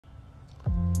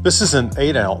This is an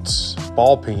 8-ounce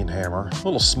ball peen hammer, a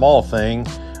little small thing,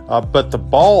 but the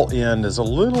ball end is a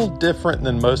little different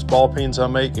than most ball peens I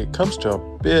make. It comes to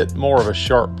a bit more of a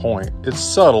sharp point. It's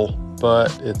subtle,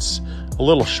 but it's a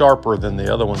little sharper than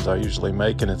the other ones I usually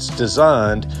make, and it's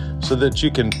designed so that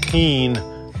you can peen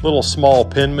little small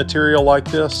pin material like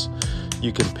this.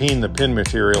 You can peen the pin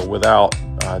material without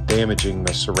damaging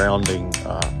the surrounding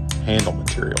handle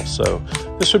material. So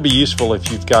this would be useful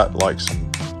if you've got like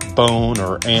some bone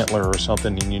or antler or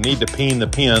something and you need to peen the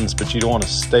pins, but you don't want to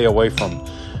stay away from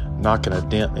knocking a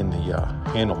dent in the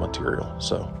handle material.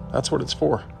 So that's what it's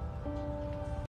for.